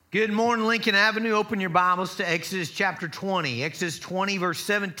Good morning, Lincoln Avenue. Open your Bibles to Exodus chapter 20. Exodus 20, verse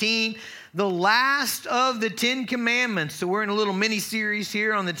 17, the last of the Ten Commandments. So we're in a little mini-series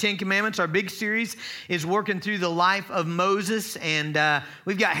here on the Ten Commandments. Our big series is working through the life of Moses, and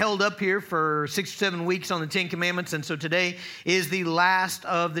we've got held up here for 6 or 7 weeks on the Ten Commandments, and so today is the last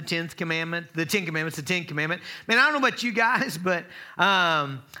of the Ten Commandment. Man, I don't know about you guys, but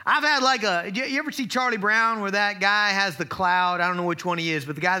I've had you ever see Charlie Brown where that guy has the cloud? I don't know which one he is,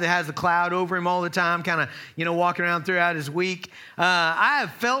 but the guy that has the cloud over him all the time, kind of, walking around throughout his week. I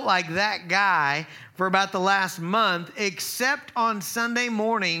have felt like that guy for about the last month, except on Sunday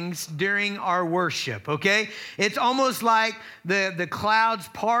mornings during our worship, okay? It's almost like the clouds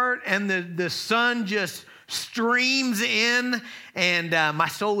part and the sun just streams in, and my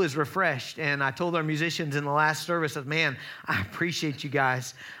soul is refreshed. And I told our musicians in the last service that, man, I appreciate you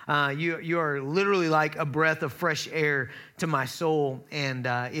guys. You are literally like a breath of fresh air to my soul, and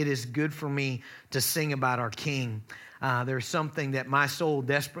it is good for me to sing about our King. There's something that my soul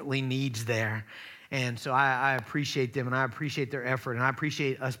desperately needs there. And so I appreciate them, and I appreciate their effort, and I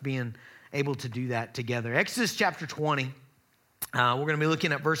appreciate us being able to do that together. Exodus chapter 20. We're going to be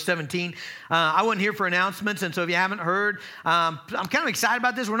looking at verse 17. I wasn't here for announcements, and so if you haven't heard, I'm kind of excited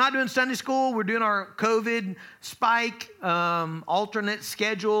about this. We're not doing Sunday school. We're doing our COVID spike alternate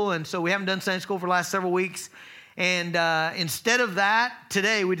schedule, and so we haven't done Sunday school for the last several weeks. And instead of that,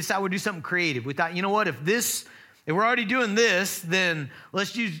 today we decided we'd do something creative. We thought, you know what, if we're already doing this, then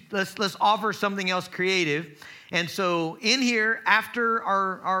let's offer something else creative. And so in here, after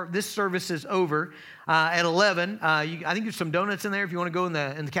our this service is over, at 11, I think there's some donuts in there if you want to go in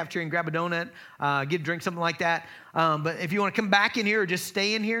the cafeteria and grab a donut, get a drink, something like that. But if you want to come back in here or just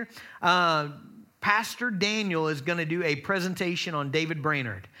stay in here, Pastor Daniel is going to do a presentation on David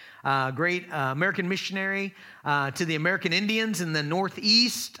Brainerd, great American missionary to the American Indians in the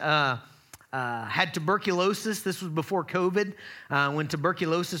Northeast. Had tuberculosis. This was before COVID, when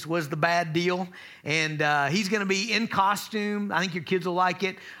tuberculosis was the bad deal. And he's going to be in costume. I think your kids will like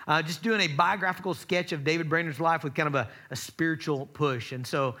it. Just doing a biographical sketch of David Brainerd's life with kind of a spiritual push. And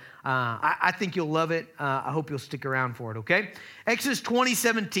so I think you'll love it. I hope you'll stick around for it, okay? Exodus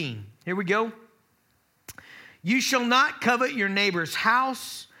 20:17. Here we go. You shall not covet your neighbor's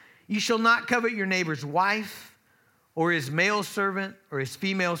house. You shall not covet your neighbor's wife, or his male servant, or his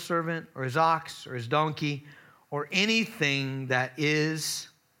female servant, or his ox, or his donkey, or anything that is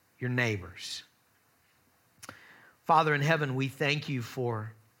your neighbor's. Father in heaven, we thank you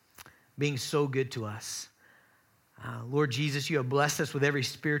for being so good to us. Lord Jesus, you have blessed us with every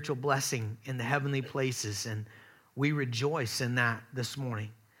spiritual blessing in the heavenly places, and we rejoice in that this morning.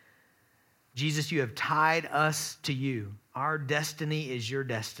 Jesus, you have tied us to you. Our destiny is your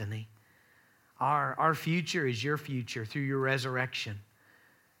destiny. Our future is your future through your resurrection.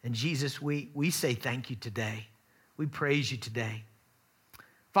 And Jesus, we say thank you today. We praise you today.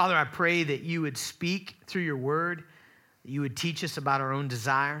 Father, I pray that you would speak through your word, that you would teach us about our own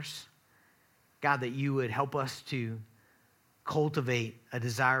desires. God, that you would help us to cultivate a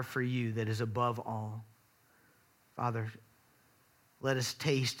desire for you that is above all. Father, let us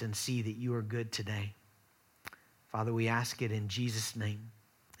taste and see that you are good today. Father, we ask it in Jesus' name.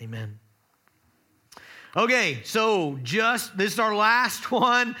 Amen. Okay, so this is our last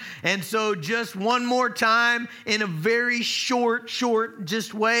one, and so just one more time in a very short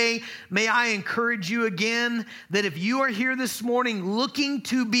just way, may I encourage you again that if you are here this morning looking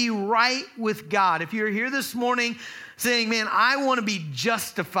to be right with God, if you're here this morning saying, man, I want to be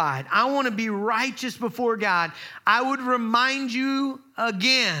justified, I want to be righteous before God, I would remind you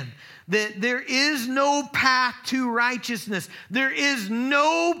again that there is no path to righteousness. There is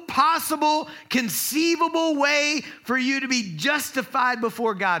no possible, conceivable way for you to be justified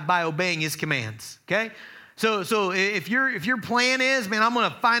before God by obeying his commands, okay? So if your plan is, man, I'm going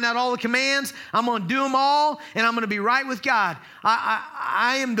to find out all the commands, I'm going to do them all, and I'm going to be right with God.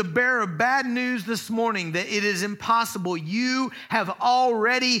 I am the bearer of bad news this morning that it is impossible. You have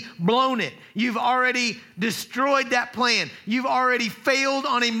already blown it. You've already destroyed that plan. You've already failed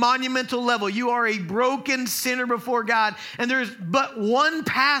on a monumental level. You are a broken sinner before God, and there's but one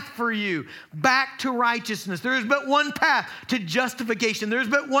path for you back to righteousness. There is but one path to justification. There's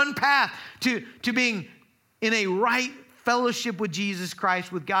but one path to being in a right fellowship with Jesus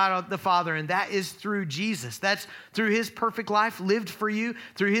Christ, with God the Father, and that is through Jesus. That's through his perfect life lived for you,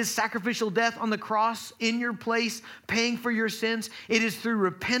 through his sacrificial death on the cross in your place, paying for your sins. It is through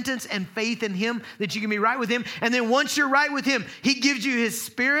repentance and faith in him that you can be right with him. And then once you're right with him, he gives you his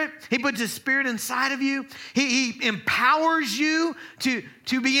spirit. He puts his spirit inside of you. He empowers you to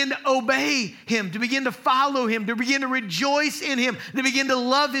to begin to obey him, to begin to follow him, to begin to rejoice in him, to begin to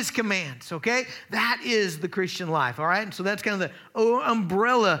love his commands, okay? That is the Christian life, all right? And so that's kind of the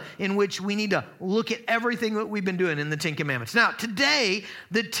umbrella in which we need to look at everything that we've been doing in the Ten Commandments. Now, today,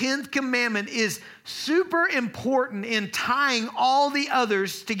 the 10th commandment is super important in tying all the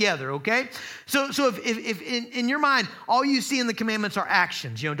others together, okay? So if in your mind, all you see in the commandments are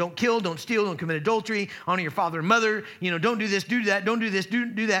actions, don't kill, don't steal, don't commit adultery, honor your father and mother, don't do this, do that, don't do this, do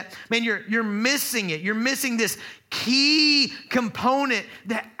that. Man, you're missing it. You're missing this key component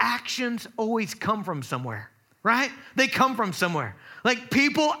that actions always come from somewhere, right? They come from somewhere. Like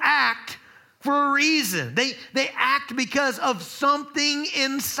people act for a reason. They act because of something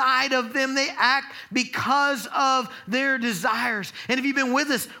inside of them. They act because of their desires. And if you've been with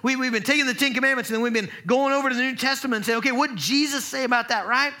us, we've been taking the Ten Commandments and then we've been going over to the New Testament and saying, okay, what did Jesus say about that,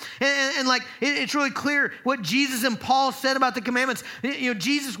 right? And it's really clear what Jesus and Paul said about the commandments.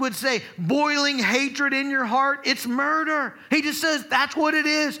 Jesus would say, boiling hatred in your heart, it's murder. He just says, that's what it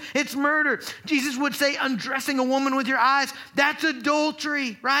is. It's murder. Jesus would say, undressing a woman with your eyes, that's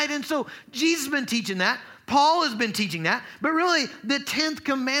adultery, right? And so Jesus has been teaching that. Paul has been teaching that. But really, the 10th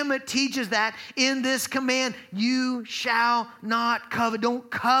commandment teaches that in this command, you shall not covet.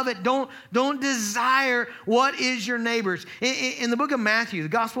 Don't covet. Don't desire what is your neighbor's. In the book of Matthew, the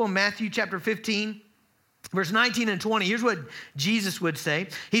Gospel of Matthew, chapter 15, verse 19 and 20, here's what Jesus would say.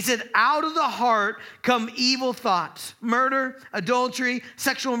 He said, out of the heart come evil thoughts, murder, adultery,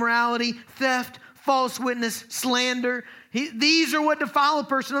 sexual immorality, theft, false witness, slander. These are what defile a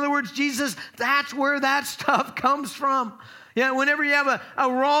person. In other words, Jesus, that's where that stuff comes from. Yeah, whenever you have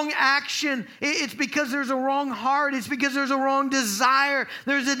a wrong action, it's because there's a wrong heart. It's because there's a wrong desire.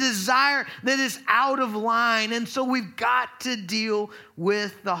 There's a desire that is out of line. And so we've got to deal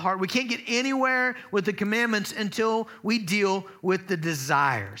with the heart. We can't get anywhere with the commandments until we deal with the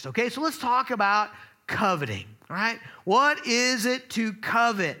desires. Okay, so let's talk about coveting. All right, what is it to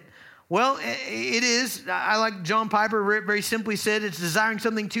covet? Well, it is, I like John Piper very simply said, it's desiring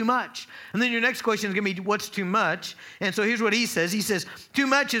something too much. And then your next question is going to be, what's too much? And so here's what he says. He says, too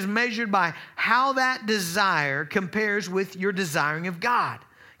much is measured by how that desire compares with your desiring of God.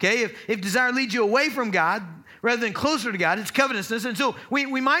 Okay, if desire leads you away from God rather than closer to God, it's covetousness. And so we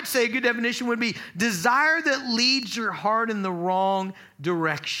might say a good definition would be desire that leads your heart in the wrong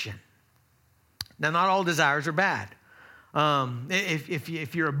direction. Now, not all desires are bad.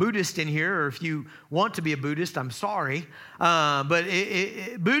 If you're a Buddhist in here, or if you want to be a Buddhist, I'm sorry. But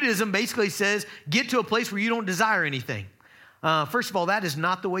Buddhism basically says, get to a place where you don't desire anything. First of all, that is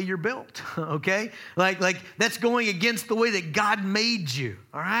not the way you're built, okay? Like that's going against the way that God made you,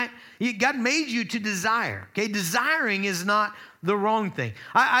 all right? God made you to desire, okay? Desiring is not the wrong thing.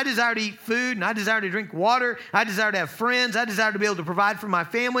 I desire to eat food, and I desire to drink water. I desire to have friends. I desire to be able to provide for my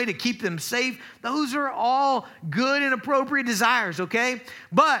family, to keep them safe. Those are all good and appropriate desires, okay?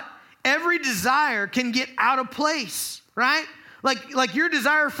 But every desire can get out of place, right? Like your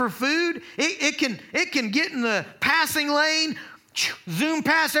desire for food, it can get in the passing lane, zoom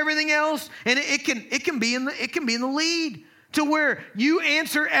past everything else, and it can be in the lead to where you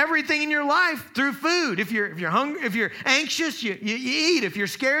answer everything in your life through food. If you're hungry, if you're anxious, you eat. If you're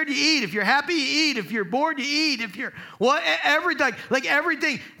scared, you eat. If you're happy, you eat. If you're bored, you eat. If you're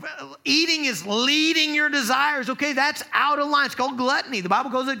everything, eating is leading your desires. Okay, that's out of line. It's called gluttony. The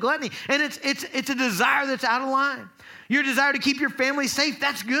Bible calls it gluttony, and it's a desire that's out of line. Your desire to keep your family safe,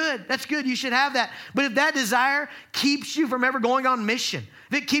 that's good. That's good. You should have that. But if that desire keeps you from ever going on mission,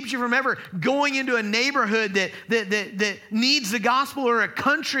 if it keeps you from ever going into a neighborhood that needs the gospel, or a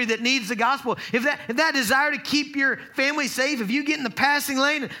country that needs the gospel, if that desire to keep your family safe, if you get in the passing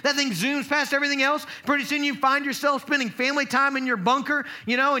lane and that thing zooms past everything else, pretty soon you find yourself spending family time in your bunker,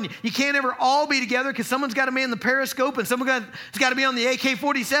 and you can't ever all be together because someone's got to be in the periscope and someone's got to be on the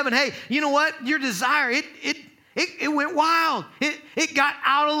AK-47. Hey, you know what? Your desire, it went wild. It got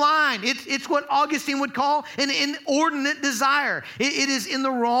out of line. It's what Augustine would call an inordinate desire. It is in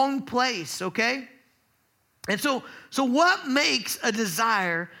the wrong place, okay? And so what makes a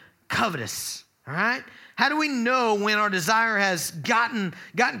desire covetous, all right? How do we know when our desire has gotten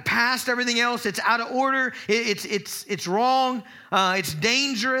past everything else? It's out of order. It's wrong. It's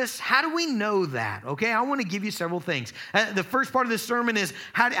dangerous. How do we know that? Okay, I want to give you several things. The first part of this sermon is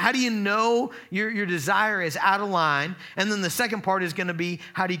how do you know your desire is out of line? And then the second part is going to be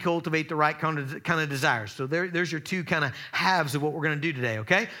how do you cultivate the right kind of desires? So there's your two kind of halves of what we're going to do today,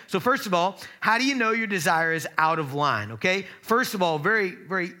 okay? So first of all, how do you know your desire is out of line, okay? First of all, very,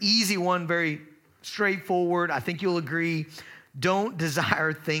 very easy one, very straightforward. I think you'll agree. Don't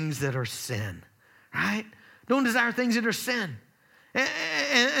desire things that are sin, right? Don't desire things that are sin.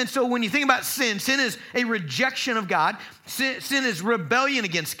 And so when you think about sin is a rejection of God. Sin is rebellion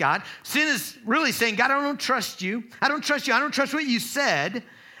against God. Sin is really saying, God, I don't trust you. I don't trust you. I don't trust what you said.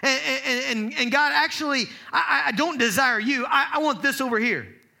 And God, actually, I don't desire you. I want this over here.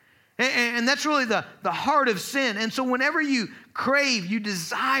 And that's really the heart of sin. And so whenever you crave, you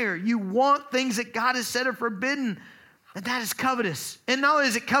desire, you want things that God has said are forbidden, and that is covetous. And not only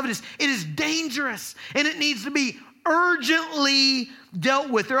is it covetous, it is dangerous. And it needs to be urgently dealt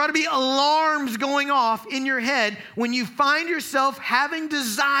with. There ought to be alarms going off in your head when you find yourself having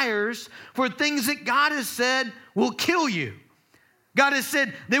desires for things that God has said will kill you. God has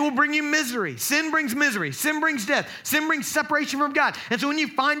said they will bring you misery. Sin brings misery. Sin brings death. Sin brings separation from God. And so when you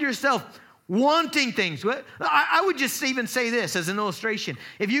find yourself wanting things, I would just even say this as an illustration.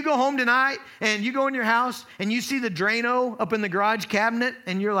 If you go home tonight and you go in your house and you see the Drano up in the garage cabinet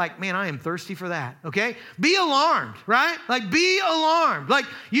and you're like, man, I am thirsty for that, okay? Be alarmed, right? Like, be alarmed. Like,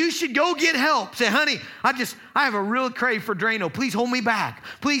 you should go get help. Say, honey, I have a real crave for Drano. Please hold me back.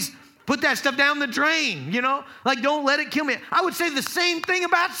 Please put that stuff down the drain, you know? Like, don't let it kill me. I would say the same thing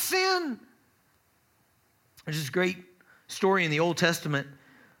about sin. There's this great story in the Old Testament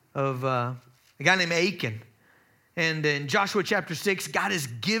of a guy named Achan. And in Joshua chapter 6, God is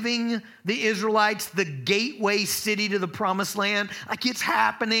giving the Israelites the gateway city to the promised land. Like, it's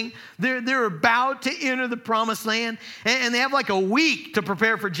happening. They're about to enter the promised land. And they have like a week to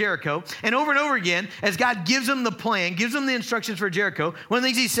prepare for Jericho. And over again, as God gives them the plan, gives them the instructions for Jericho, one of the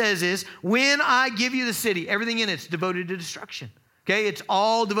things he says is, when I give you the city, everything in it's devoted to destruction. Okay, it's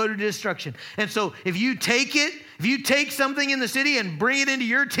all devoted to destruction. And so if you take something in the city and bring it into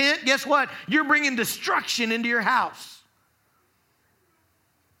your tent, guess what? You're bringing destruction into your house.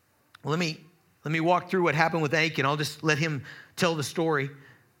 Let me walk through what happened with Achan. I'll just let him tell the story.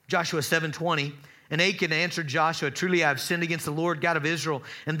 Joshua 7:20. And Achan answered Joshua, truly I have sinned against the Lord God of Israel,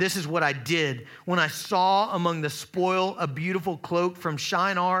 and this is what I did. When I saw among the spoil a beautiful cloak from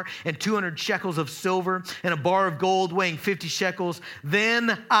Shinar and 200 shekels of silver and a bar of gold weighing 50 shekels,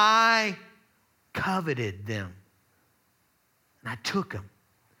 then I coveted them. And I took them.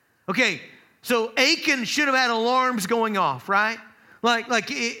 Okay, so Achan should have had alarms going off, right?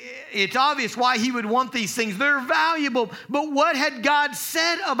 It's obvious why he would want these things. They're valuable. But what had God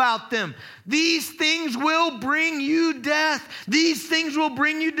said about them? These things will bring you death. These things will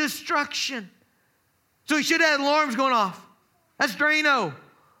bring you destruction. So he should have had alarms going off. That's Drano.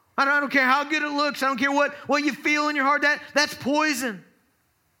 I don't care how good it looks. I don't care what you feel in your heart. That's poison.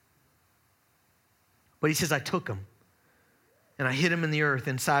 But he says, I took them. And I hid them in the earth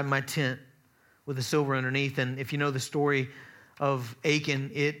inside my tent with the silver underneath. And if you know the story of Achan,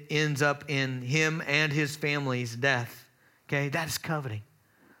 it ends up in him and his family's death. Okay, that is coveting.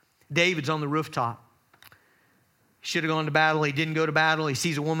 David's on the rooftop. He should have gone to battle. He didn't go to battle. He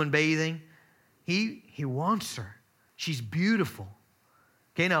sees a woman bathing. He wants her. She's beautiful.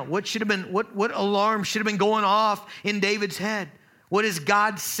 Okay, now what alarm should have been going off in David's head? What has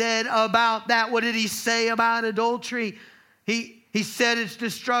God said about that? What did he say about adultery? He said it's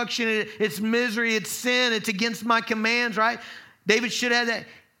destruction, it's misery, it's sin, it's against my commands, right? David should have that.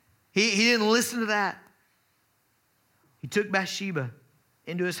 He didn't listen to that. He took Bathsheba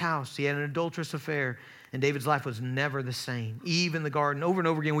into his house. He had an adulterous affair, and David's life was never the same. Eve in the garden, over and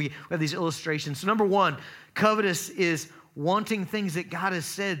over again, we have these illustrations. So number one, covetous is wanting things that God has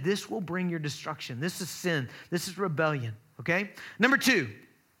said, this will bring your destruction. This is sin. This is rebellion, okay? Number two,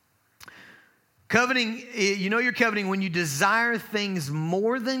 coveting, you know you're coveting when you desire things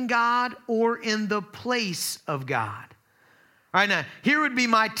more than God or in the place of God. All right, now, here would be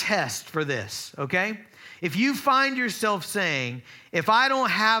my test for this, okay? If you find yourself saying, if I don't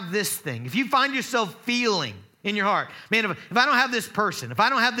have this thing, if you find yourself feeling in your heart, man, if I don't have this person, if I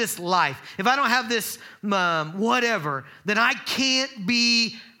don't have this life, if I don't have this whatever, then I can't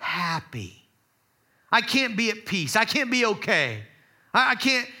be happy. I can't be at peace. I can't be okay. I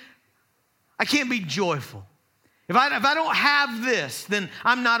can't be joyful. If I don't have this, then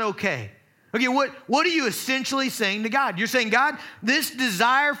I'm not okay. Okay, what are you essentially saying to God? You're saying, God, this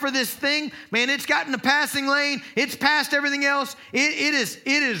desire for this thing, man, it's gotten a passing lane. It's past everything else. It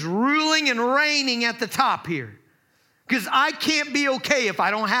is ruling and reigning at the top here. Because I can't be okay if I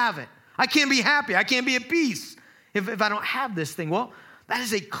don't have it. I can't be happy. I can't be at peace if I don't have this thing. Well, that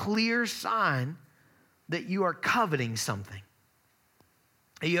is a clear sign that you are coveting something.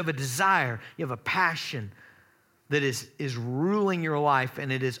 You have a desire. You have a passion that is ruling your life,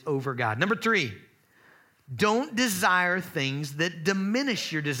 and it is over God. Number three, don't desire things that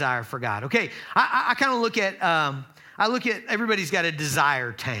diminish your desire for God. Okay, I kind of look at I look at, everybody's got a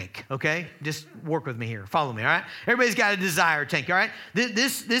desire tank, okay? Just work with me here. Follow me, all right? Everybody's got a desire tank, all right?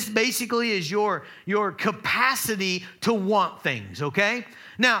 This basically is your capacity to want things, okay?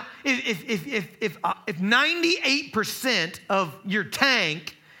 Now, if 98% of your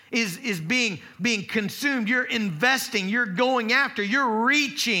tank is being consumed, you're investing, you're going after, you're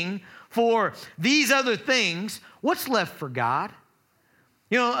reaching for these other things, what's left for God?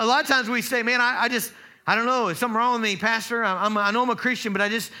 You know, a lot of times we say, man, I don't know, is something wrong with me, Pastor? I know I'm a Christian, but I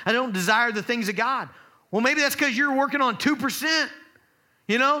don't desire the things of God. Well, maybe that's because you're working on 2%.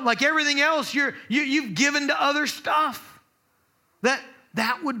 You know, like everything else, you've given to other stuff.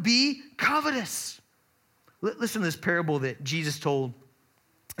 That would be covetous. Listen to this parable that Jesus told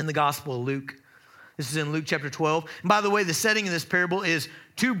in the Gospel of Luke. This is in Luke chapter 12. And by the way, the setting of this parable is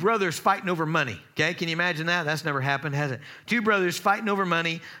two brothers fighting over money. Okay, can you imagine that? That's never happened, has it? Two brothers fighting over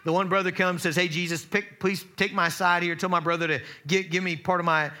money. The one brother comes, says, hey, Jesus, please take my side here. Tell my brother to give me part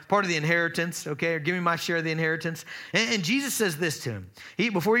of the inheritance, okay, or give me my share of the inheritance. And Jesus says this to him.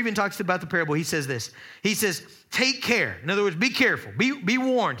 Before he even talks about the parable, he says this. He says, take care. In other words, be careful. Be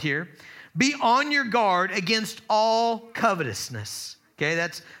warned here. Be on your guard against all covetousness. Okay,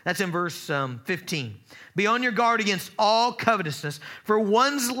 that's in verse 15. Be on your guard against all covetousness, for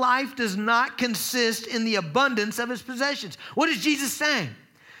one's life does not consist in the abundance of his possessions. What is Jesus saying?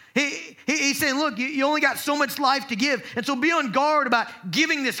 He's saying, look, you only got so much life to give, and so be on guard about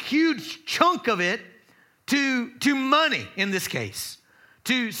giving this huge chunk of it to money, in this case,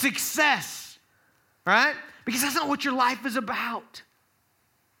 to success, right? Because that's not what your life is about.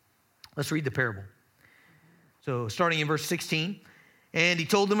 Let's read the parable. So starting in verse 16, and he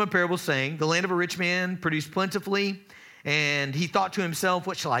told them a parable saying, the land of a rich man produced plentifully, and he thought to himself,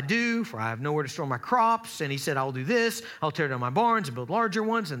 what shall I do? For I have nowhere to store my crops. And he said, I'll do this. I'll tear down my barns and build larger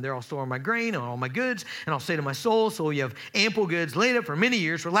ones, and there I'll store my grain and all my goods. And I'll say to my soul, so you have ample goods laid up for many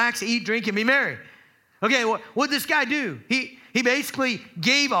years. Relax, eat, drink, and be merry. Okay, what'd this guy do? He basically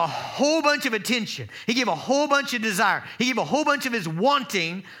gave a whole bunch of attention. He gave a whole bunch of desire. He gave a whole bunch of his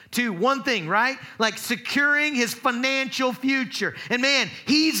wanting to one thing, right? Like securing his financial future. And man,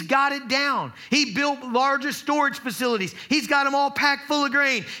 he's got it down. He built larger storage facilities. He's got them all packed full of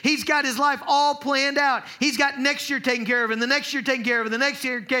grain. He's got his life all planned out. He's got next year taken care of, and the next year taken care of, and the next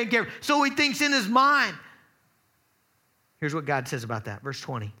year taken care of. So he thinks in his mind. Here's what God says about that. Verse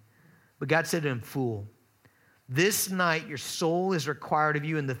 20. But God said to him, fool, this night your soul is required of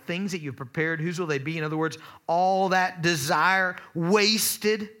you, and the things that you've prepared, whose will they be? In other words, all that desire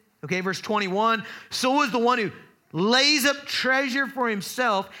wasted. Okay, verse 21, so is the one who lays up treasure for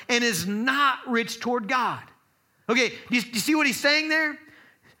himself and is not rich toward God. Okay, do you see what he's saying there?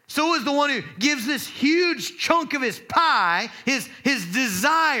 So is the one who gives this huge chunk of his pie, his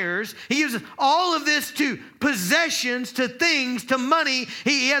desires. He gives all of this to possessions, to things, to money.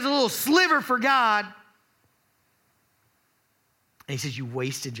 He has a little sliver for God. And he says, you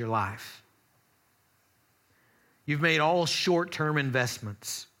wasted your life. You've made all short-term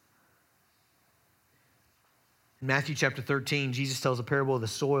investments. In Matthew chapter 13, Jesus tells a parable of the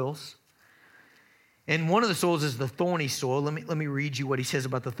soils. And one of the soils is the thorny soil. Let me read you what he says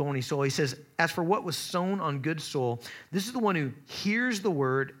about the thorny soil. He says, as for what was sown on good soil, this is the one who hears the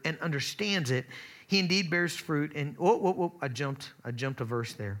word and understands it. He indeed bears fruit. And I jumped a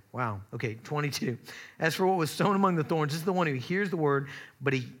verse there. Wow. Okay, 22. As for what was sown among the thorns, this is the one who hears the word,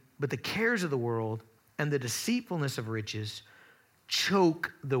 but the cares of the world and the deceitfulness of riches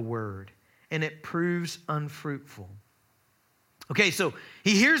choke the word, and it proves unfruitful. Okay, so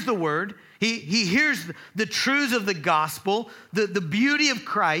he hears the word, he hears the truths of the gospel, the beauty of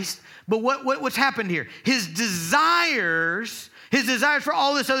Christ, but what's happened here? His desires for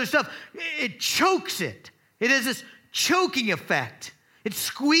all this other stuff, it chokes it. It has this choking effect. It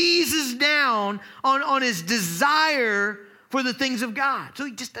squeezes down on his desire for the things of God. So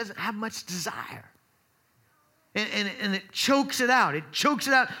he just doesn't have much desire. And it chokes it out. It chokes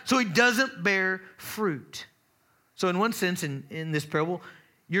it out so he doesn't bear fruit. So in one sense, in this parable,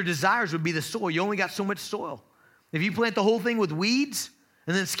 your desires would be the soil. You only got so much soil. If you plant the whole thing with weeds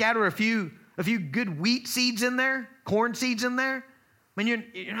and then scatter a few good wheat seeds in there, corn seeds in there, I mean,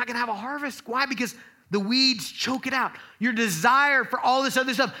 you're not going to have a harvest. Why? Because the weeds choke it out. Your desire for all this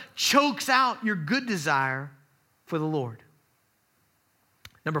other stuff chokes out your good desire for the Lord.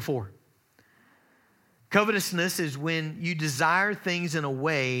 Number 4. Covetousness is when you desire things in a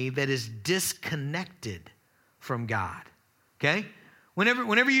way that is disconnected from God, okay?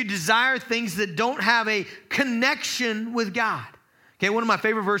 Whenever you desire things that don't have a connection with God. Okay, one of my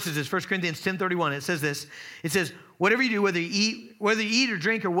favorite verses is 1 Corinthians 10:31. It says this. It says, whatever you do, whether you eat or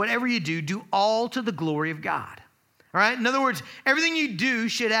drink or whatever you do all to the glory of God. All right? In other words, everything you do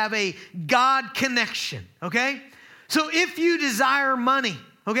should have a God connection, okay? So if you desire money,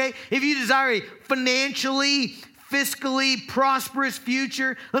 okay, if you desire a financially, fiscally prosperous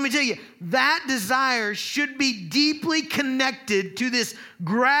future, let me tell you, that desire should be deeply connected to this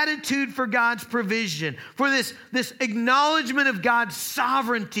gratitude for God's provision, for this acknowledgement of God's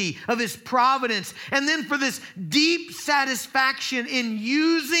sovereignty, of His providence, and then for this deep satisfaction in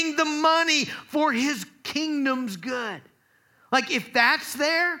using the money for His kingdom's good. Like if that's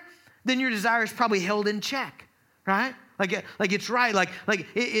there, then your desire is probably held in check, right? Like it's right.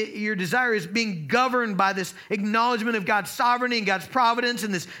 Your desire is being governed by this acknowledgement of God's sovereignty and God's providence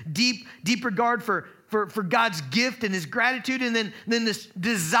and this deep regard for God's gift and His gratitude. And then this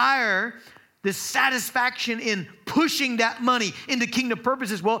desire, this satisfaction in pushing that money into kingdom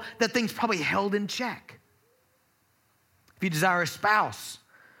purposes. Well, that thing's probably held in check. If you desire a spouse,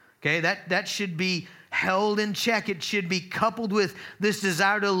 okay, that should be held in check. It should be coupled with this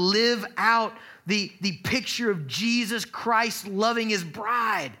desire to live out the picture of Jesus Christ loving His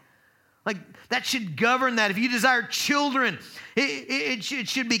bride. Like that should govern that. If you desire children, it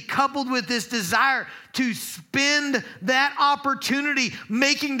should be coupled with this desire to spend that opportunity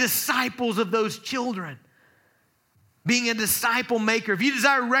making disciples of those children. Being a disciple maker. If you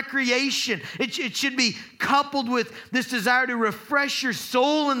desire recreation, it should be coupled with this desire to refresh your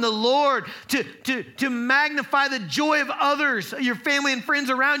soul in the Lord, to magnify the joy of others, your family and friends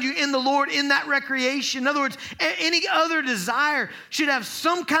around you in the Lord in that recreation. In other words, any other desire should have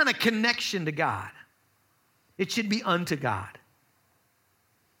some kind of connection to God. It should be unto God.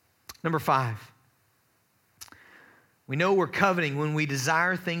 Number 5. We know we're coveting when we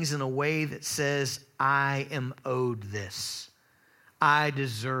desire things in a way that says, I am owed this. I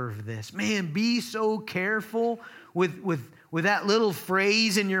deserve this. Man, be so careful with that little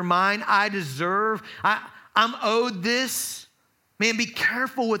phrase in your mind, I deserve, I'm owed this. Man, be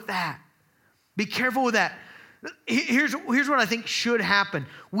careful with that. Be careful with that. Here's what I think should happen.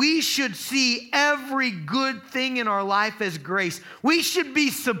 We should see every good thing in our life as grace. We should be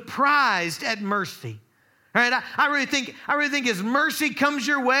surprised at mercy. All right, I really think as mercy comes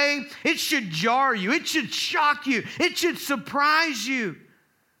your way, it should jar you. It should shock you. It should surprise you.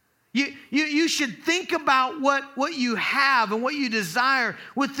 You should think about what you have and what you desire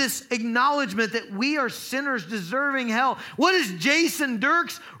with this acknowledgement that we are sinners deserving hell. What does Jason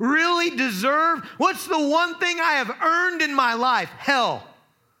Dirks really deserve? What's the one thing I have earned in my life? Hell.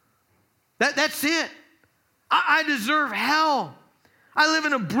 That's it. I deserve hell. I live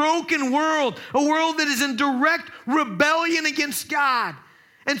in a broken world, a world that is in direct rebellion against God.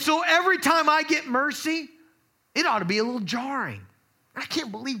 And so every time I get mercy, it ought to be a little jarring. I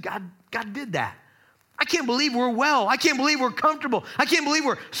can't believe God did that. I can't believe we're well. I can't believe we're comfortable. I can't believe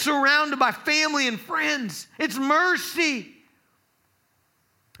we're surrounded by family and friends. It's mercy.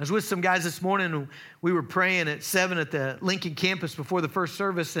 I was with some guys this morning and we were praying at 7 at the Lincoln campus before the first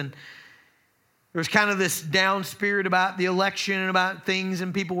service, and there was kind of this down spirit about the election and about things,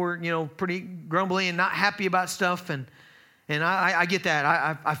 and people were, pretty grumbly and not happy about stuff. And I get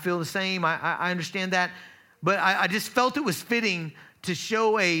that. I feel the same. I understand that. But I just felt it was fitting to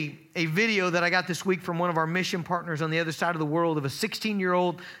show a video that I got this week from one of our mission partners on the other side of the world of a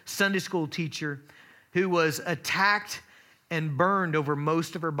 16-year-old Sunday school teacher who was attacked and burned over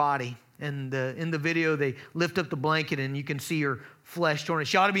most of her body. And in the video, they lift up the blanket and you can see her flesh torn.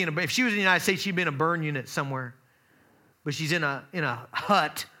 She ought to be if she was in the United States, she'd be in a burn unit somewhere. But she's in a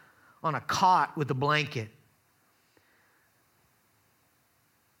hut on a cot with a blanket.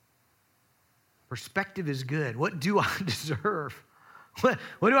 Perspective is good. What do I deserve? What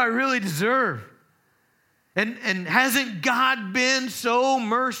do I really deserve? And hasn't God been so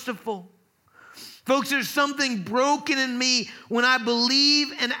merciful? Folks, there's something broken in me when I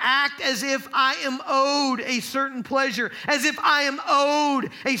believe and act as if I am owed a certain pleasure, as if I am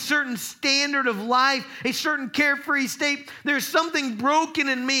owed a certain standard of life, a certain carefree state. There's something broken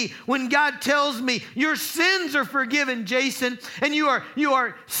in me when God tells me, your sins are forgiven, Jason, and you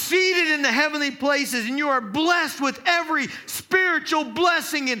are seated in the heavenly places, and you are blessed with every spiritual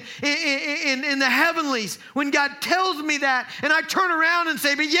blessing in the heavenlies. When God tells me that, and I turn around and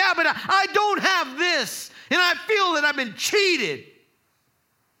say, but I don't have this, and I feel that I've been cheated.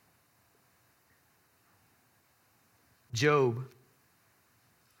 Job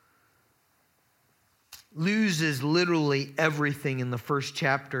loses literally everything in the first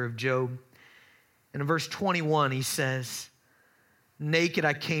chapter of Job. And in verse 21, he says, naked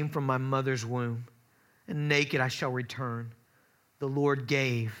I came from my mother's womb, and naked I shall return. The Lord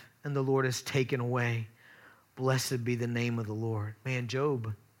gave, and the Lord has taken away. Blessed be the name of the Lord. Man,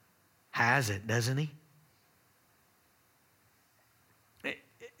 Job has it, doesn't he?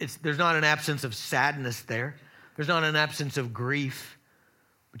 there's not an absence of sadness there. There's not an absence of grief.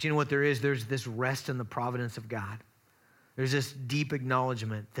 But you know what there is? There's this rest in the providence of God. There's this deep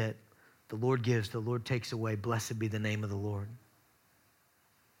acknowledgement that the Lord gives, the Lord takes away. Blessed be the name of the Lord.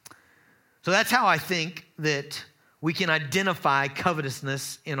 So that's how I think that we can identify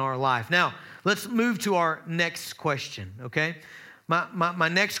covetousness in our life. Now, let's move to our next question, okay? My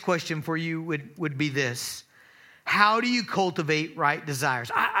next question for you would be this. How do you cultivate right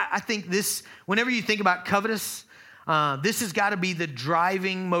desires? I think this, whenever you think about covetous, this has got to be the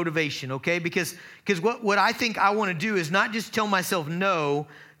driving motivation, okay? Because what I think I want to do is not just tell myself no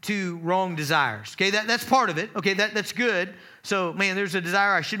to wrong desires, okay? That's part of it, okay? That's good. So, man, there's a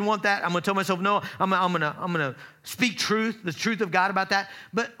desire, I shouldn't want that. I'm going to tell myself no. I'm going to speak the truth of God about that.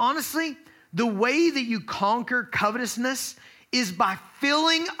 But honestly, the way that you conquer covetousness is by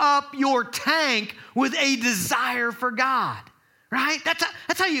filling up your tank with a desire for God, right?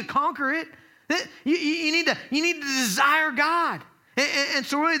 That's how you conquer it. You need to desire God. And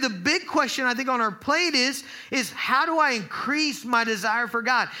so really the big question I think on our plate is how do I increase my desire for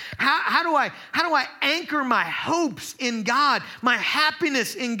God? How do I anchor my hopes in God, my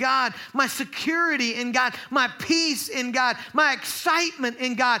happiness in God, my security in God, my peace in God, my excitement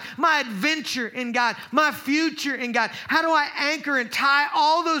in God, my adventure in God, my future in God? How do I anchor and tie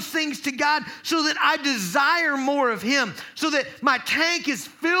all those things to God so that I desire more of Him, so that my tank is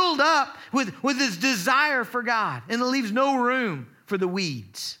filled up with this desire for God and it leaves no room for the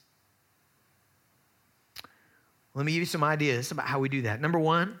weeds? Let me give you some ideas about how we do that. Number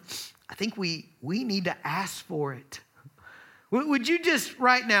one, I think we need to ask for it. Would you just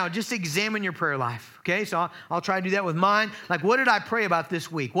right now, just examine your prayer life, okay? So I'll try to do that with mine. Like, what did I pray about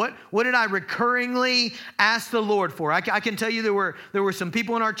this week? What did I recurringly ask the Lord for? I can tell you there were some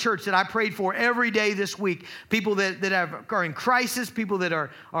people in our church that I prayed for every day this week. People that are in crisis, people that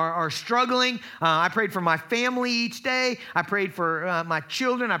are struggling. I prayed for my family each day. I prayed for my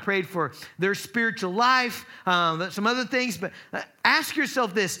children. I prayed for their spiritual life, some other things. But ask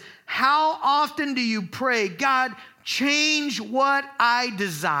yourself this: how often do you pray, God, change what I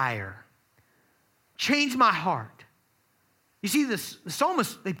desire? Change my heart. You see, the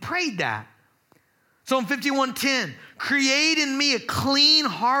psalmists, they prayed that. Psalm 51:10, create in me a clean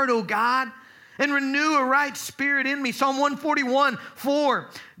heart, O God, and renew a right spirit in me. Psalm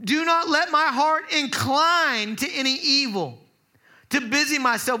 141:4, do not let my heart incline to any evil, to busy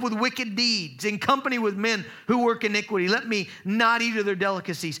myself with wicked deeds, in company with men who work iniquity. Let me not eat of their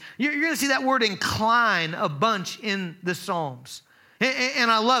delicacies. You're going to see that word incline a bunch in the Psalms. And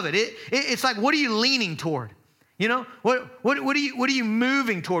I love it. It's like, what are you leaning toward? You know, what are you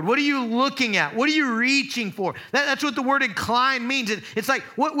moving toward? What are you looking at? What are you reaching for? That's what the word incline means. It's like,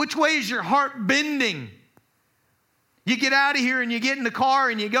 which way is your heart bending? You get out of here and you get in the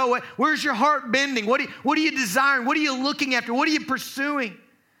car and you go, where's your heart bending? What are you desiring? What are you looking after? What are you pursuing?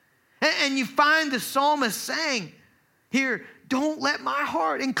 And you find the psalmist saying here, don't let my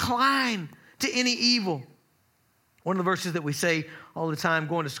heart incline to any evil. One of the verses that we say all the time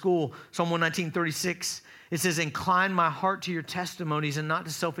going to school, Psalm 119:36, it says, incline my heart to your testimonies and not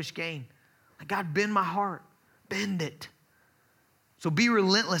to selfish gain. Like, God, bend my heart. Bend it. So be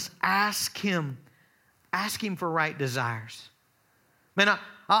relentless. Ask Him. Ask Him for right desires. Man,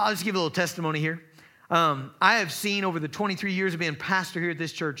 I'll just give a little testimony here. I have seen over the 23 years of being pastor here at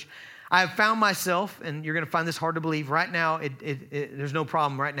this church, I have found myself, and you're going to find this hard to believe, right now, there's no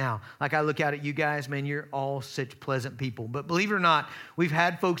problem right now. Like, I look out at you guys, man, you're all such pleasant people. But believe it or not, we've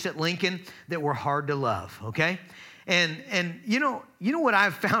had folks at Lincoln that were hard to love, okay? And you know what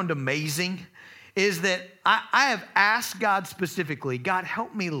I've found amazing is that I have asked God specifically, God,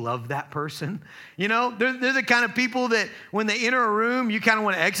 help me love that person. You know, they're the kind of people that when they enter a room, you kind of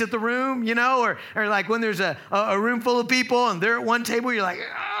want to exit the room, you know, or like when there's a room full of people and they're at one table, you're like,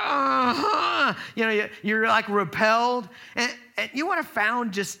 you know, you're like repelled. And you know what I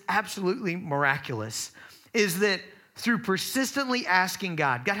found just absolutely miraculous is that through persistently asking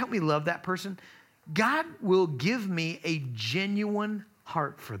God, God, help me love that person, God will give me a genuine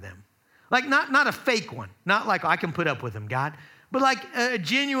heart for them. Like not a fake one, not like, oh, I can put up with them, God, but like a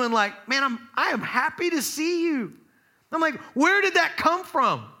genuine, like, man, I am happy to see you. I'm like, where did that come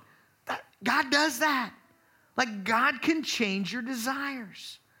from? God does that. Like, God can change your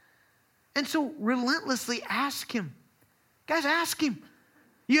desires. And so relentlessly ask Him. Guys, ask Him.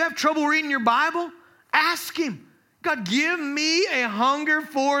 You have trouble reading your Bible? Ask Him. God, give me a hunger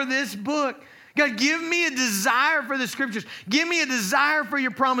for this book. God, give me a desire for the scriptures. Give me a desire for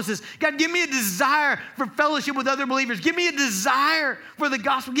your promises. God, give me a desire for fellowship with other believers. Give me a desire for the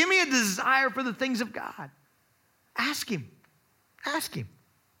gospel. Give me a desire for the things of God. Ask Him. Ask Him.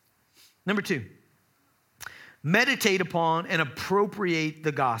 Number 2, meditate upon and appropriate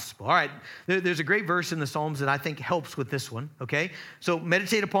the gospel. All right, there's a great verse in the Psalms that I think helps with this one, okay? So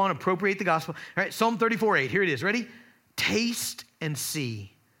meditate upon, appropriate the gospel. All right, Psalm 34:8, here it is. Ready? Taste and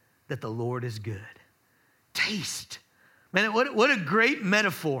see that the Lord is good. Taste. Man, what a great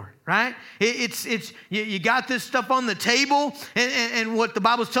metaphor, right? You got this stuff on the table, and what the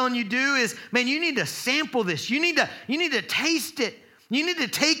Bible's telling you to do is, man, you need to sample this. You need to taste it. You need to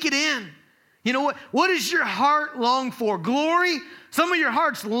take it in. You know what does your heart long for? Glory? Some of your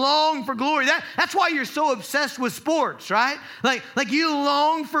hearts long for glory. That's why you're so obsessed with sports, right? Like you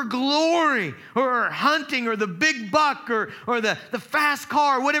long for glory, or hunting, or the big buck, or the fast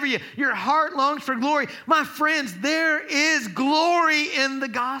car, whatever your heart longs for glory. My friends, there is glory in the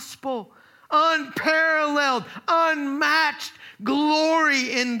gospel. Unparalleled, unmatched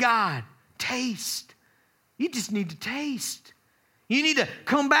glory in God. Taste. You just need to taste. You need to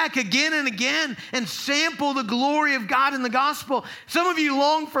come back again and again and sample the glory of God in the gospel. Some of you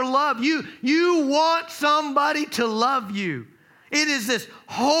long for love. You want somebody to love you. It is this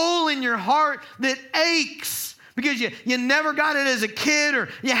hole in your heart that aches because you never got it as a kid, or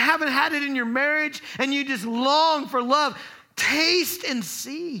you haven't had it in your marriage, and you just long for love. Taste and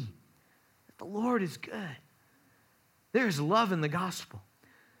see that the Lord is good. There is love in the gospel.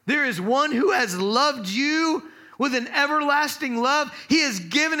 There is one who has loved you with an everlasting love. He has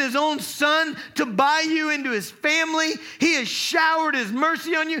given his own son to buy you into his family. He has showered his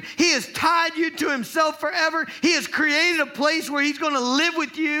mercy on you. He has tied you to himself forever. He has created a place where he's going to live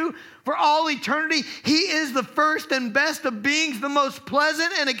with you for all eternity. He is the first and best of beings, the most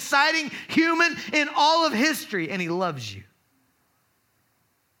pleasant and exciting human in all of history, and he loves you.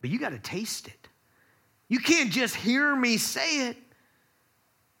 But you got to taste it. You can't just hear me say it.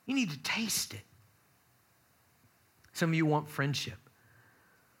 You need to taste it. Some of you want friendship.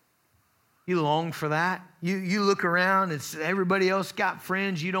 You long for that. You look around, it's everybody else got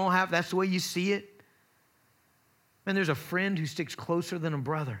friends. You don't have. That's the way you see it. And there's a friend who sticks closer than a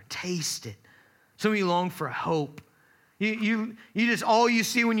brother. Taste it. Some of you long for hope. You just, all you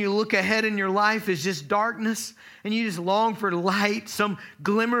see when you look ahead in your life is just darkness, and you just long for light, some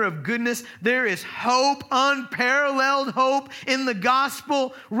glimmer of goodness. There is hope, unparalleled hope in the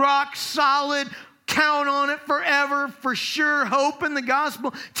gospel, rock solid. Count on it forever, for sure. Hope in the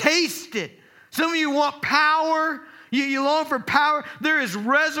gospel. Taste it. Some of you want power. You long for power. There is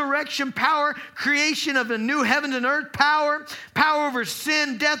resurrection power, creation of a new heaven and earth power, power over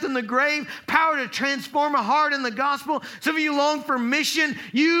sin, death, and the grave, power to transform a heart in the gospel. Some of you long for mission.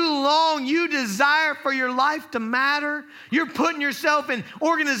 You desire for your life to matter. You're putting yourself in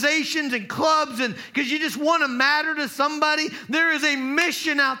organizations and clubs and because you just want to matter to somebody. There is a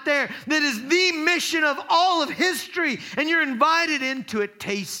mission out there that is the mission of all of history, and you're invited into it.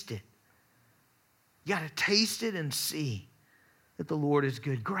 Taste it. You got to taste it and see that the Lord is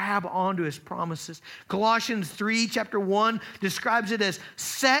good. Grab onto his promises. Colossians 3, chapter 1, describes it as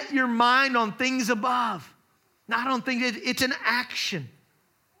set your mind on things above. Not on things, it's an action.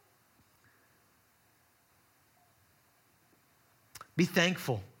 Be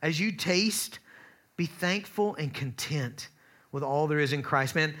thankful. As you taste, be thankful and content with all there is in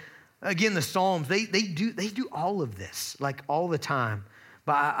Christ. Man, again, the Psalms, they do all of this, like all the time.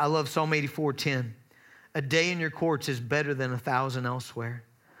 But I love Psalm 84:10. A day in your courts is better than 1,000 elsewhere.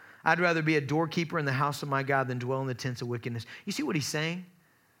 I'd rather be a doorkeeper in the house of my God than dwell in the tents of wickedness. You see what he's saying?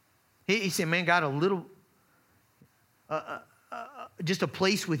 He's saying, man, God, a little, just a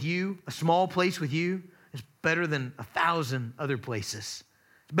place with you, a small place with you is better than 1,000 other places.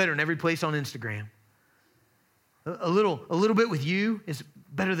 It's better than every place on Instagram. A little bit with you is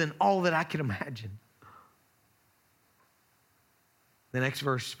better than all that I could imagine. The next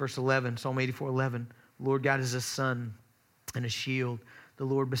verse 11, Psalm 84:11. Lord God is a sun and a shield. The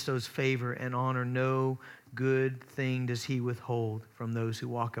Lord bestows favor and honor. No good thing does he withhold from those who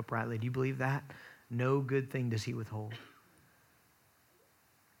walk uprightly. Do you believe that? No good thing does he withhold.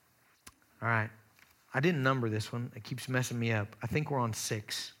 All right. I didn't number this one. It keeps messing me up. I think we're on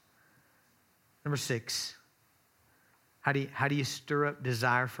 6. Number 6. How do you stir up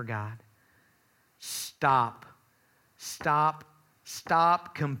desire for God? Stop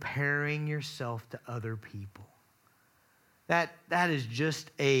comparing yourself to other people. That is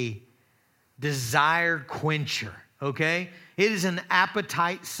just a desire quencher, okay? It is an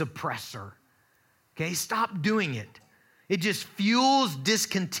appetite suppressor, okay? Stop doing it. It just fuels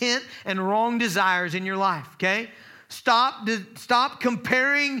discontent and wrong desires in your life, okay? Stop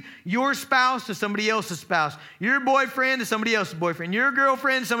comparing your spouse to somebody else's spouse, your boyfriend to somebody else's boyfriend, your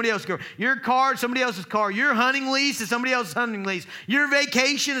girlfriend to somebody else's girlfriend, your car to somebody else's car, your hunting lease to somebody else's hunting lease, your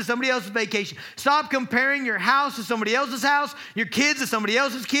vacation to somebody else's vacation. Stop comparing your house to somebody else's house, your kids to somebody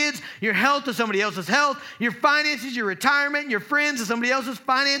else's kids, your health to somebody else's health, your finances, your retirement, your friends to somebody else's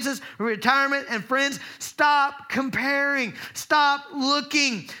finances, retirement, and friends. Stop comparing. Stop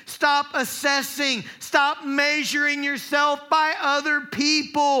looking. Stop assessing. Stop measuring yourself by other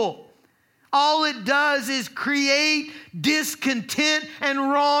people. All it does is create discontent and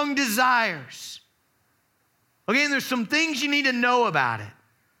wrong desires. Okay, and there's some things you need to know about it.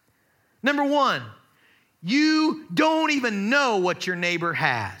 Number one, you don't even know what your neighbor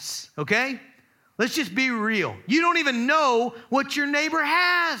has, okay? Let's just be real. You don't even know what your neighbor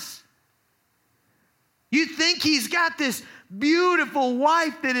has. You think he's got this beautiful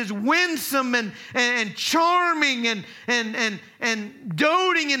wife that is winsome and charming and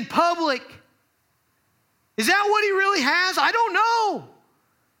doting in public. Is that what he really has? I don't know.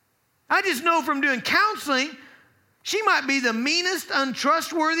 I just know from doing counseling, she might be the meanest,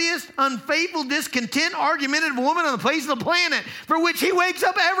 untrustworthiest, unfaithful, discontent, argumentative woman on the face of the planet, for which he wakes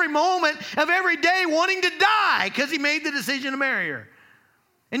up every moment of every day wanting to die because he made the decision to marry her.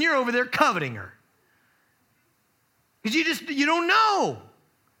 And you're over there coveting her. Because you don't know.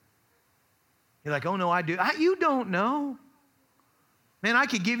 You're like, oh no, I do. You don't know. Man, I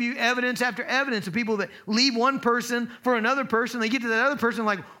could give you evidence after evidence of people that leave one person for another person. They get to that other person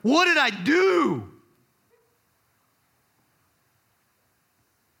like, what did I do?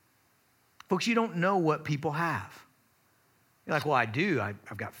 Folks, you don't know what people have. You're like, well, I do.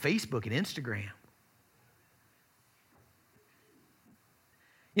 I've got Facebook and Instagram.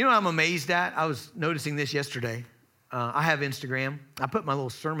 You know what I'm amazed at? I was noticing this yesterday. I have Instagram. I put my little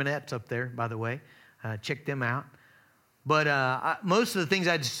sermonettes up there, by the way. Check them out. But most of the things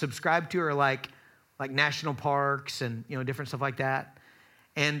I subscribe to are like national parks and different stuff like that.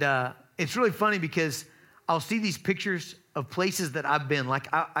 And it's really funny because I'll see these pictures of places that I've been. Like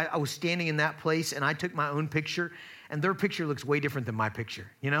I was standing in that place and I took my own picture, and their picture looks way different than my picture.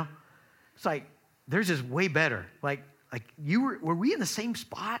 It's like theirs is way better. Like were we in the same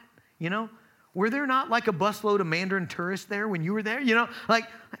spot? Were there not like a busload of Mandarin tourists there when you were there? Like,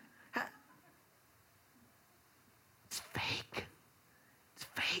 it's fake. It's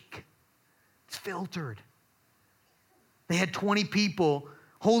fake. It's filtered. They had 20 people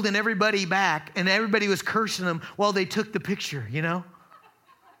holding everybody back, and everybody was cursing them while they took the picture,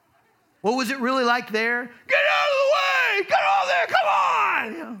 What was it really like there? Get out of the way! Get out there! Come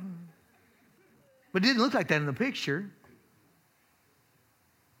on! But it didn't look like that in the picture.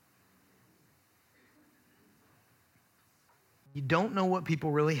 You don't know what people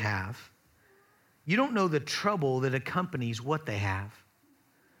really have. You don't know the trouble that accompanies what they have.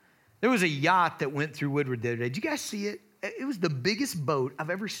 There was a yacht that went through Woodward the other day. Did you guys see it? It was the biggest boat I've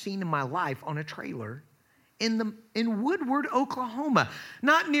ever seen in my life on a trailer in Woodward, Oklahoma.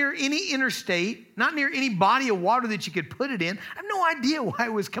 Not near any interstate, not near any body of water that you could put it in. I have no idea why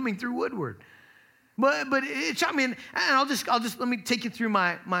it was coming through Woodward. But it shot me, and I'll just let me take you through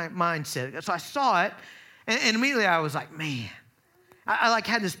my mindset. So I saw it, and immediately I was like, man. I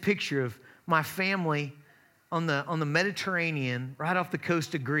had this picture of my family on the Mediterranean, right off the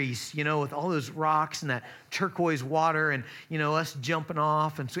coast of Greece, with all those rocks and that turquoise water, and us jumping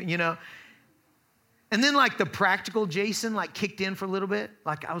off, and so and then like the practical Jason kicked in for a little bit.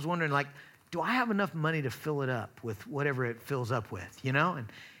 Like I was wondering, do I have enough money to fill it up with whatever it fills up with,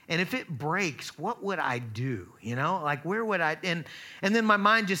 And if it breaks, what would I do? Where would I? And then my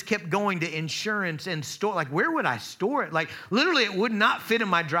mind just kept going to insurance and store. Where would I store it? Literally, it would not fit in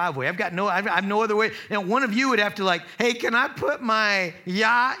my driveway. I have no other way. One of you would have to hey, can I put my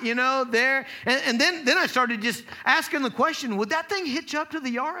yacht, there? And then I started just asking the question, would that thing hitch up to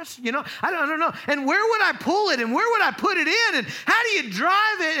the Yaris? I don't know. And where would I pull it? And where would I put it in? And how do you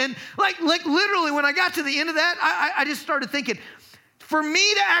drive it? And literally, when I got to the end of that, I just started thinking, for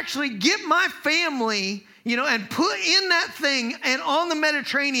me to actually get my family, and put in that thing and on the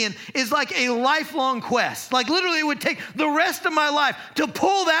Mediterranean is like a lifelong quest. Literally it would take the rest of my life to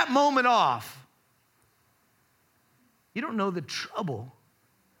pull that moment off. You don't know the trouble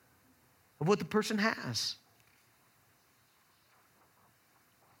of what the person has.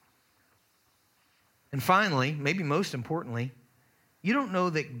 And finally, maybe most importantly, you don't know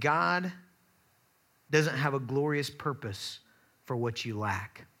that God doesn't have a glorious purpose for what you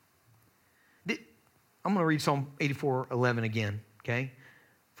lack. I'm going to read Psalm 84:11 again, okay?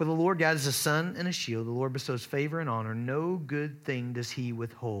 For the Lord God is a sun and a shield. The Lord bestows favor and honor. No good thing does he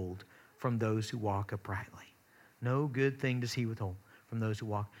withhold from those who walk uprightly. No good thing does he withhold from those who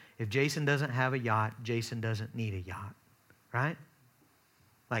walk. If Jason doesn't have a yacht, Jason doesn't need a yacht, right?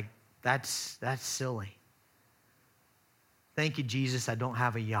 Like, that's silly. Thank you, Jesus, I don't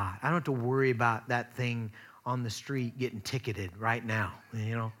have a yacht. I don't have to worry about that thing on the street getting ticketed right now,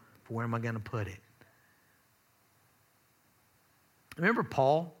 for where am I going to put it? Remember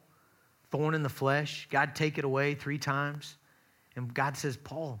Paul, thorn in the flesh? God take it away 3 times. And God says,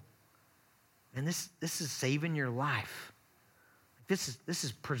 Paul, and this is saving your life. This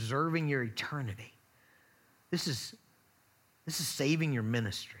is preserving your eternity. This is saving your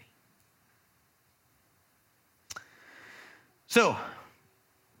ministry. So,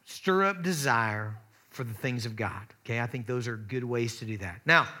 stir up desire for the things of God. Okay, I think those are good ways to do that.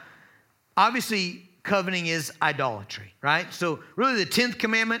 Now, obviously, coveting is idolatry, right? So, really, the 10th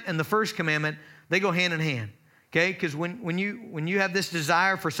commandment and the first commandment, they go hand in hand. Okay, because when you have this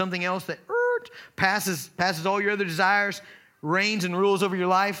desire for something else that passes all your other desires, reigns and rules over your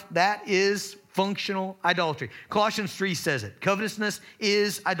life, that is functional idolatry. Colossians 3 says it. Covetousness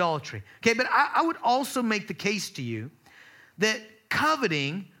is idolatry. Okay, but I would also make the case to you that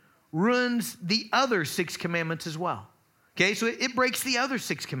coveting ruins the other 6 commandments as well. Okay, so it breaks the other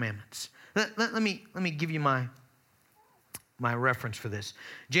 6 commandments. Let me give you my reference for this.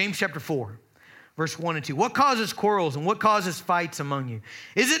 James chapter 4, verse 1 and 2. What causes quarrels and what causes fights among you?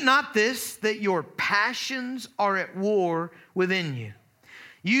 Is it not this, that your passions are at war within you?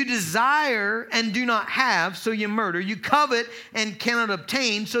 You desire and do not have, so you murder. You covet and cannot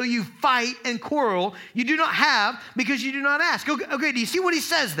obtain, so you fight and quarrel. You do not have because you do not ask. Okay, do you see what he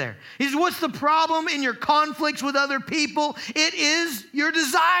says there? He says, what's the problem in your conflicts with other people? It is your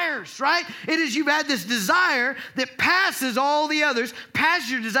desires, right? It is you've had this desire that passes all the others,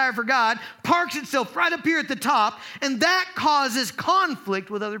 passes your desire for God, parks itself right up here at the top, and that causes conflict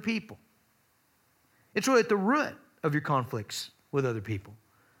with other people. It's really at the root of your conflicts with other people.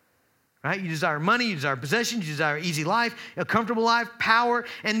 Right? You desire money, you desire possessions, you desire easy life, a comfortable life, power,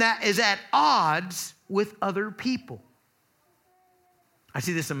 and that is at odds with other people. I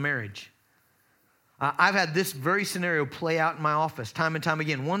see this in marriage. I've had this very scenario play out in my office time and time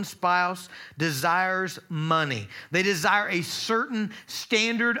again. One spouse desires money. They desire a certain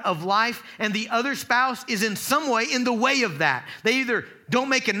standard of life, and the other spouse is in some way in the way of that. They either don't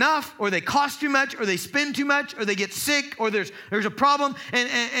make enough, or they cost too much, or they spend too much, or they get sick, or there's a problem,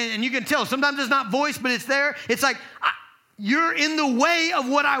 and you can tell. Sometimes it's not voiced, but it's there. It's like, you're in the way of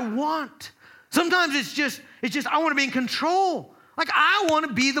what I want. Sometimes it's just I want to be in control. Like, I want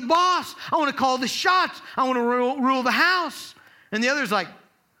to be the boss. I want to call the shots. I want to rule the house. And the other's like,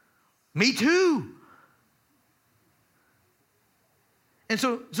 me too. And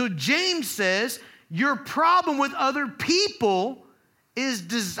so James says, your problem with other people is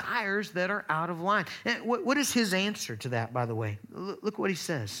desires that are out of line. And what is his answer to that, by the way? Look what he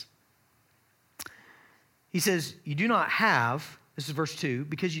says. He says, you do not have, this is verse 2,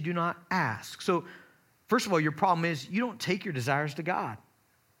 because you do not ask. So, first of all, your problem is you don't take your desires to God.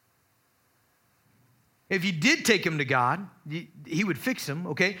 If you did take them to God, he would fix them,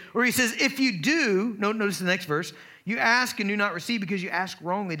 okay? Or he says, if you do, notice the next verse, you ask and do not receive because you ask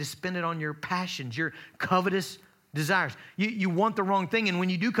wrongly to spend it on your passions, your covetous desires. You want the wrong thing, and when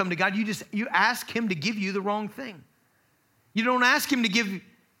you do come to God, you ask him to give you the wrong thing. You don't ask him to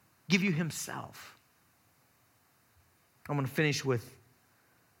give you himself. I'm going to finish with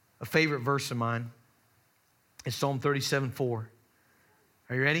a favorite verse of mine. It's Psalm 37:4.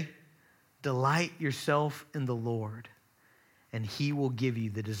 Are you ready? Delight yourself in the Lord, and he will give you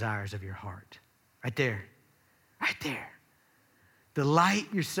the desires of your heart. Right there. Right there.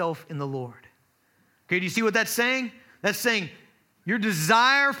 Delight yourself in the Lord. Okay, do you see what that's saying? That's saying your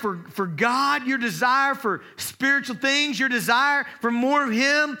desire for God, your desire for spiritual things, your desire for more of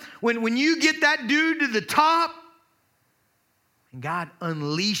him, when you get that dude to the top, and God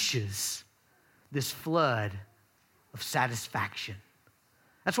unleashes this flood of satisfaction.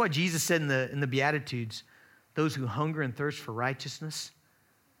 That's why Jesus said in the Beatitudes, those who hunger and thirst for righteousness,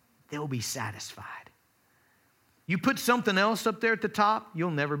 they'll be satisfied. You put something else up there at the top,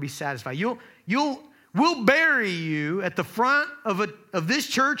 you'll never be satisfied. We'll bury you at the front of this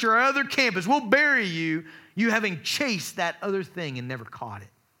church or our other campus. We'll bury you having chased that other thing and never caught it.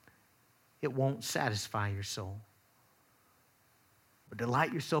 It won't satisfy your soul. But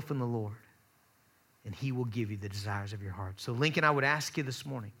delight yourself in the Lord, and he will give you the desires of your heart. So, Lincoln, I would ask you this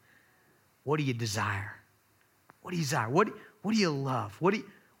morning, what do you desire? What do you desire? What do you love? What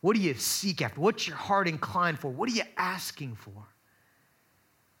do you seek after? What's your heart inclined for? What are you asking for?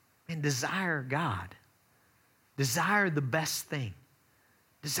 And desire God. Desire the best thing.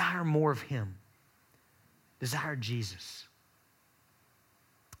 Desire more of him. desire Jesus.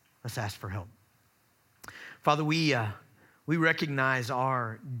 Let's ask for help. Father, we recognize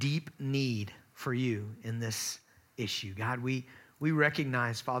our deep need for you in this issue. God, we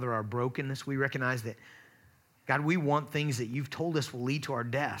recognize, Father, our brokenness. We recognize that, God, we want things that you've told us will lead to our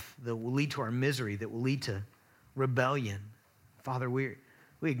death, that will lead to our misery, that will lead to rebellion. Father, we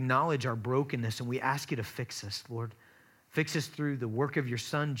acknowledge our brokenness and we ask you to fix us, Lord. Fix us through the work of your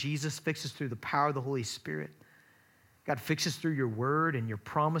Son, Jesus. Fix us through the power of the Holy Spirit. God, fix us through your word and your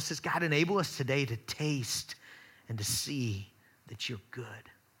promises. God, enable us today to taste and to see that you're good.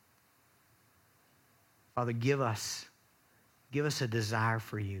 Father, give us a desire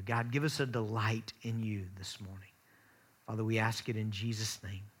for you. God, give us a delight in you this morning. Father, we ask it in Jesus'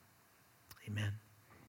 name. Amen.